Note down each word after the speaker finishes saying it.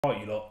Right,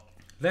 you lot,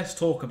 let's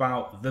talk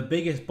about the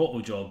biggest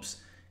bottle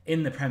jobs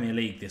in the Premier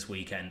League this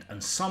weekend,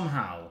 and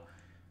somehow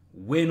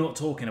we're not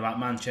talking about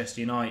Manchester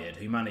United,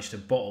 who managed to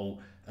bottle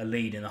a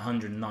lead in the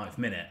 109th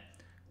minute.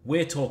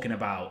 We're talking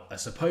about a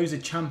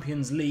supposed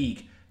Champions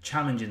League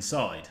challenging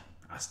side,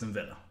 Aston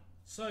Villa.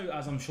 So,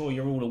 as I'm sure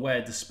you're all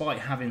aware, despite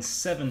having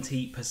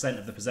 70%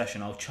 of the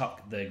possession, I'll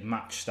chuck the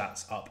match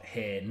stats up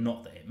here,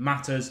 not that it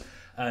matters,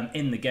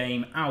 in the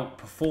game,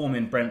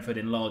 outperforming Brentford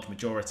in large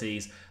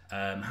majorities,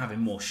 having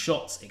more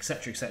shots,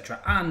 etc, etc,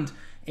 and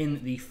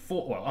in the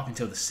up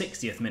until the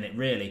 60th minute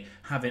really,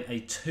 having a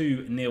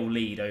 2-0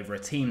 lead over a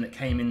team that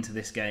came into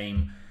this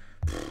game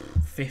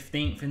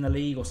 15th in the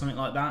league or something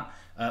like that.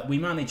 We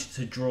managed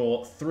to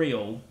draw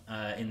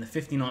 3-3 in the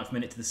 59th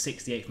minute to the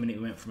 68th minute.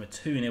 We went from a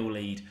 2-0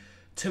 lead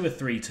to a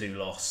 3-2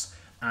 loss,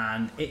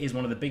 and it is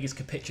one of the biggest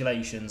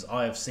capitulations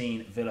I have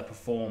seen Villa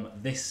perform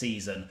this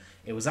season.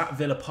 It was at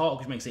Villa Park,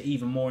 which makes it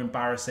even more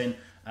embarrassing,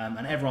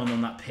 and everyone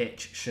on that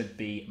pitch should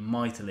be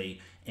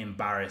mightily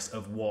embarrassed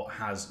of what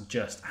has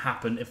just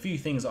happened. A few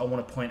things that I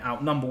want to point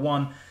out. Number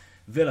one,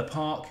 Villa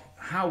Park.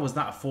 How was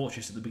that a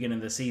fortress at the beginning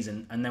of the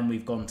season, and then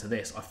we've gone to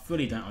this? I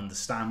fully don't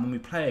understand. When we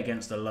play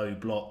against a low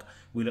block,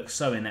 we look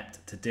so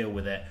inept to deal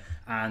with it,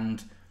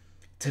 and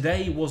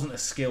today wasn't a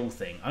skill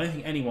thing. I don't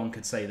think anyone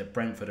could say that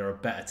Brentford are a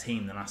better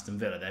team than Aston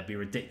Villa. They'd be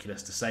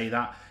ridiculous to say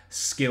that.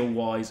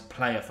 Skill-wise,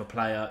 player for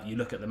player, you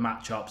look at the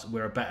matchups,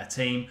 we're a better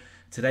team.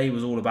 Today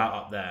was all about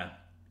up there.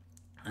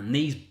 And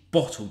these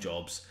bottle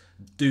jobs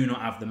do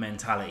not have the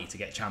mentality to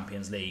get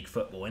Champions League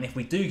football. And if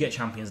we do get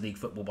Champions League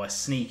football by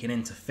sneaking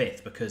into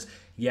 5th, because,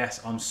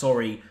 yes, I'm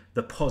sorry,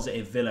 the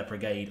positive Villa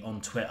brigade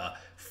on Twitter,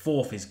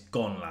 4th is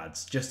gone,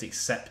 lads. Just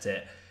accept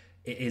it.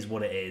 It is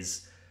what it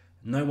is.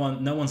 No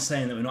one's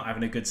saying that we're not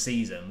having a good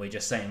season. We're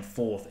just saying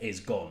 4th is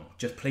gone.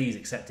 Just please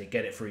accept it.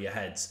 Get it through your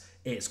heads.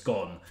 It's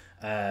gone.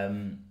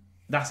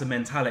 That's a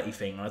mentality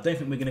thing. And I don't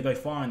think we're going to go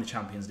far in the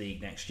Champions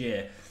League next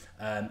year.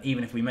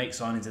 Even if we make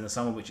signings in the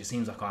summer, which it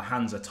seems like our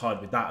hands are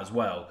tied with that as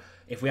well.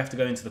 If we have to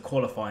go into the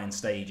qualifying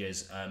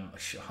stages,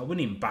 I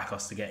wouldn't even back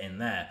us to get in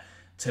there,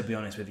 to be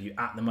honest with you.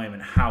 At the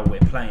moment, how we're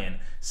playing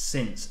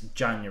since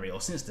January, or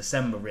since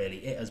December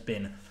really, it has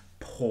been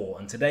poor.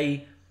 And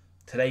today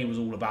was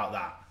all about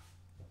that.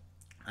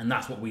 And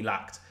that's what we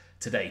lacked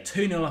today.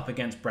 2-0 up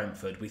against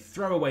Brentford. We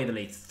throw away the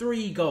lead.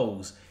 3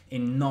 goals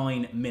in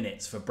 9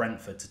 minutes for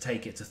Brentford to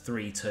take it to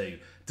 3-2.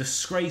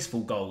 Disgraceful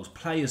goals.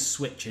 Players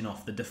switching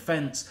off. The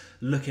defence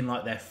looking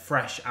like they're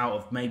fresh out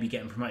of maybe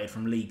getting promoted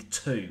from League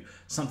 2.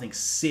 Something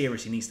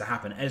seriously needs to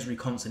happen. Ezri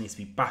Konsa needs to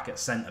be back at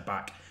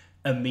centre-back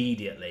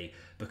immediately,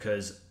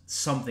 because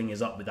something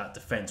is up with that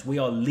defence. We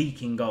are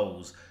leaking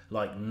goals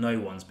like no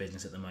one's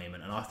business at the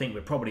moment, and I think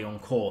we're probably on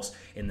course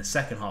in the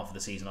second half of the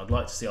season. I'd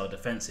like to see our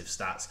defensive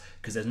stats,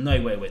 because there's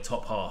no way we're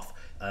top half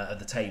at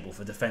the table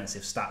for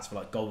defensive stats for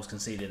like goals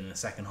conceded in the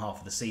second half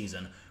of the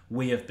season.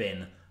 We have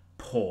been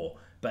poor.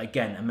 But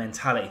again, a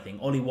mentality thing.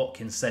 Ollie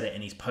Watkins said it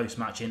in his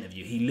post-match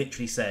interview. He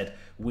literally said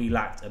we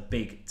lacked a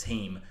big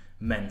team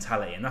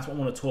mentality, and that's what I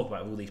want to talk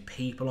about with all these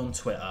people on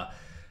Twitter.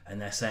 And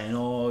they're saying,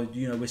 oh,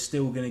 you know, we're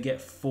still going to get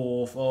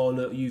 4th. Oh,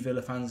 look, you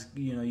Villa fans,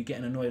 you know, you're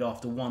getting annoyed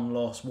after 1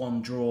 loss,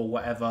 1 draw,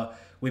 whatever.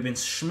 We've been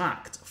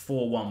smacked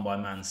 4-1 by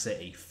Man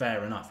City.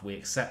 Fair enough. We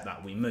accept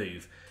that. We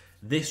move.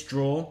 This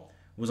draw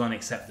was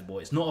unacceptable.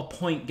 It's not a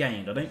point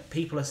gained.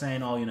 People are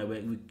saying, oh, you know,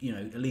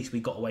 at least we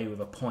got away with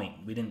a point.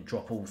 We didn't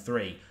drop all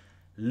 3.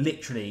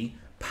 Literally,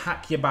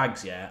 pack your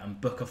bags, yeah, and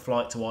book a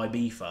flight to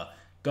Ibiza.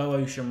 Go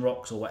Ocean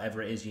Rocks or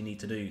whatever it is you need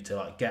to do to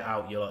like get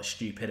out your like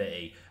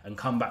stupidity and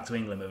come back to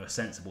England with a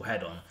sensible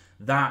head on.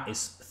 That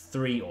is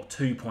 3 or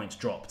 2 points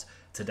dropped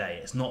today.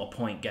 It's not a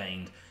point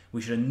gained.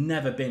 We should have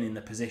never been in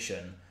the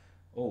position.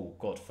 Oh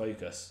God,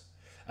 focus.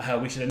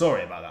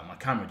 Sorry about that. My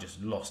camera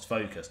just lost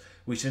focus.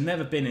 We should have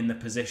never been in the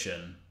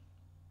position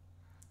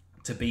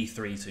to be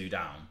 3-2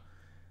 down.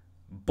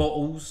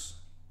 Bottles.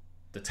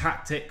 The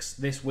tactics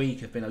this week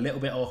have been a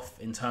little bit off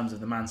in terms of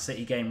the Man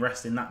City game,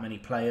 resting that many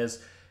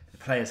players. The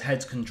players'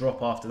 heads can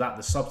drop after that.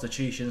 The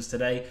substitutions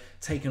today,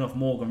 taking off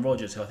Morgan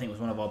Rogers, who I think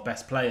was one of our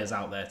best players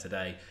out there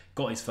today,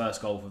 got his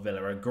first goal for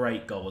Villa, a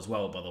great goal as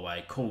well, by the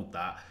way, called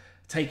that.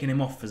 Taking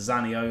him off for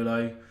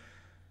Zaniolo,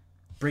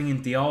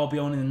 bringing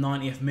Diaby on in the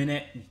 90th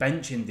minute,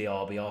 benching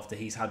Diaby after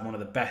he's had one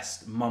of the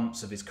best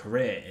months of his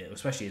career,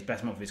 especially his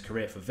best month of his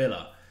career for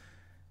Villa.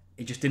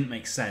 It just didn't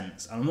make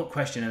sense. And I'm not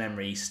questioning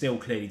Emery. He's still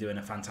clearly doing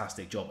a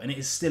fantastic job. And it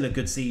is still a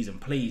good season.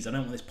 Please, I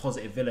don't want this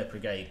positive Villa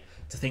brigade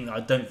to think that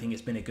I don't think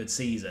it's been a good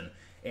season.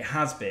 It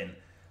has been.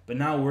 But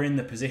now we're in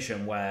the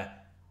position where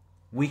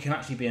we can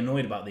actually be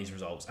annoyed about these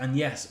results. And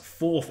yes,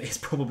 4th is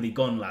probably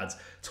gone, lads.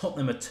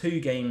 Tottenham are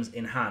 2 games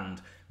in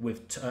hand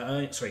with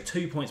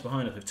 2 points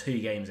behind us with 2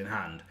 games in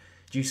hand.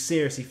 Do you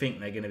seriously think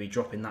they're going to be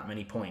dropping that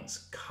many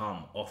points?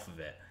 Come off of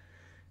it.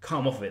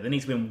 Come off of it. They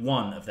need to win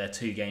 1 of their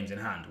 2 games in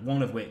hand.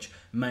 One of which,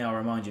 may I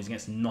remind you, is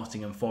against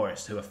Nottingham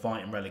Forest, who are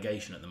fighting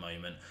relegation at the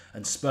moment.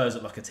 And Spurs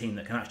look like a team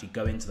that can actually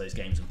go into those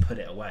games and put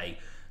it away.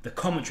 The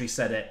commentary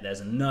said it. There's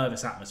a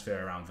nervous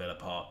atmosphere around Villa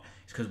Park.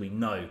 because we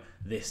know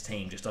this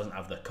team just doesn't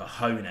have the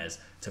cojones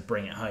to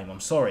bring it home. I'm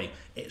sorry,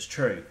 it's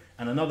true.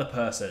 And another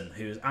person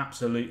who has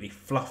absolutely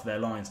fluffed their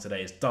lines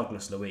today is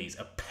Douglas Luiz.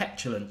 A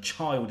petulant,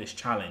 childish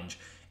challenge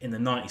in the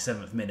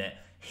 97th minute.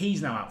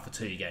 He's now out for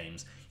 2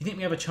 games. You think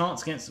we have a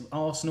chance against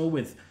Arsenal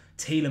with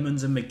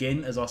Tielemans and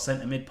McGinn as our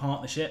centre-mid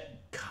partnership?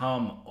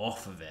 Come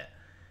off of it.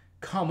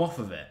 Come off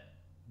of it.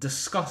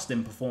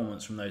 Disgusting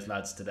performance from those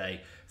lads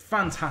today.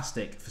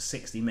 Fantastic for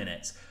 60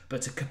 minutes.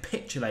 But to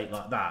capitulate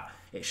like that,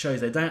 it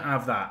shows they don't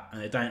have that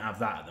and they don't have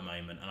that at the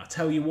moment. And I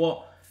tell you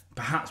what,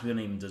 perhaps we don't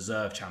even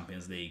deserve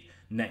Champions League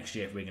next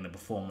year if we're going to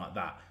perform like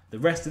that. The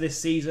rest of this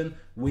season,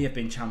 we have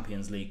been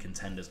Champions League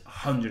contenders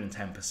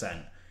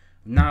 110%.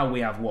 Now we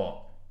have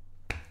what?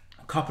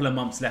 A couple of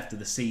months left of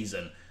the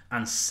season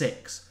and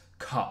 6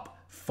 cup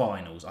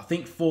finals. I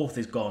think 4th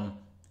is gone.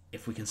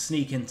 If we can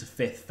sneak into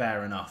 5th,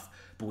 fair enough.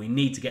 But we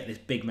need to get this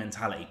big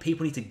mentality.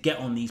 People need to get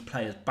on these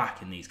players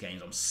back in these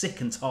games. I'm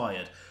sick and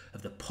tired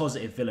of the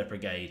positive Villa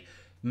brigade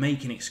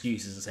making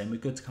excuses and saying we're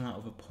good to come out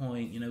with a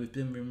point. You know, we've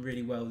been doing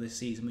really well this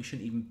season. We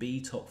shouldn't even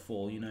be top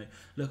 4. You know,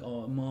 look,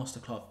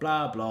 masterclass,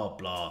 blah, blah,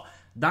 blah.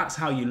 That's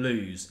how you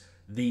lose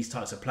these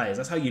types of players.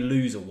 That's how you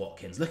lose a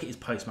Watkins. Look at his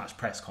post-match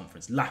press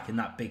conference, lacking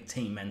that big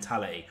team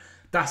mentality.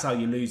 That's how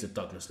you lose a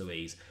Douglas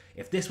Luiz.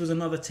 If this was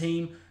another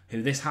team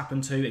who this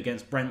happened to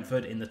against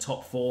Brentford in the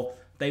top 4,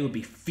 they would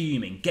be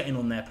fuming, getting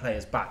on their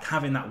players back,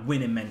 having that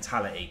winning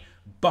mentality.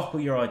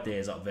 Buckle your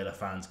ideas up, Villa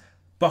fans.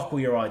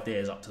 Buckle your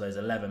ideas up to those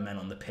 11 men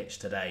on the pitch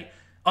today.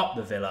 Up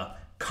the Villa.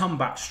 Come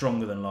back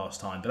stronger than last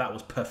time. But that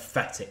was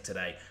pathetic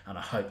today, and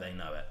I hope they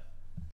know it.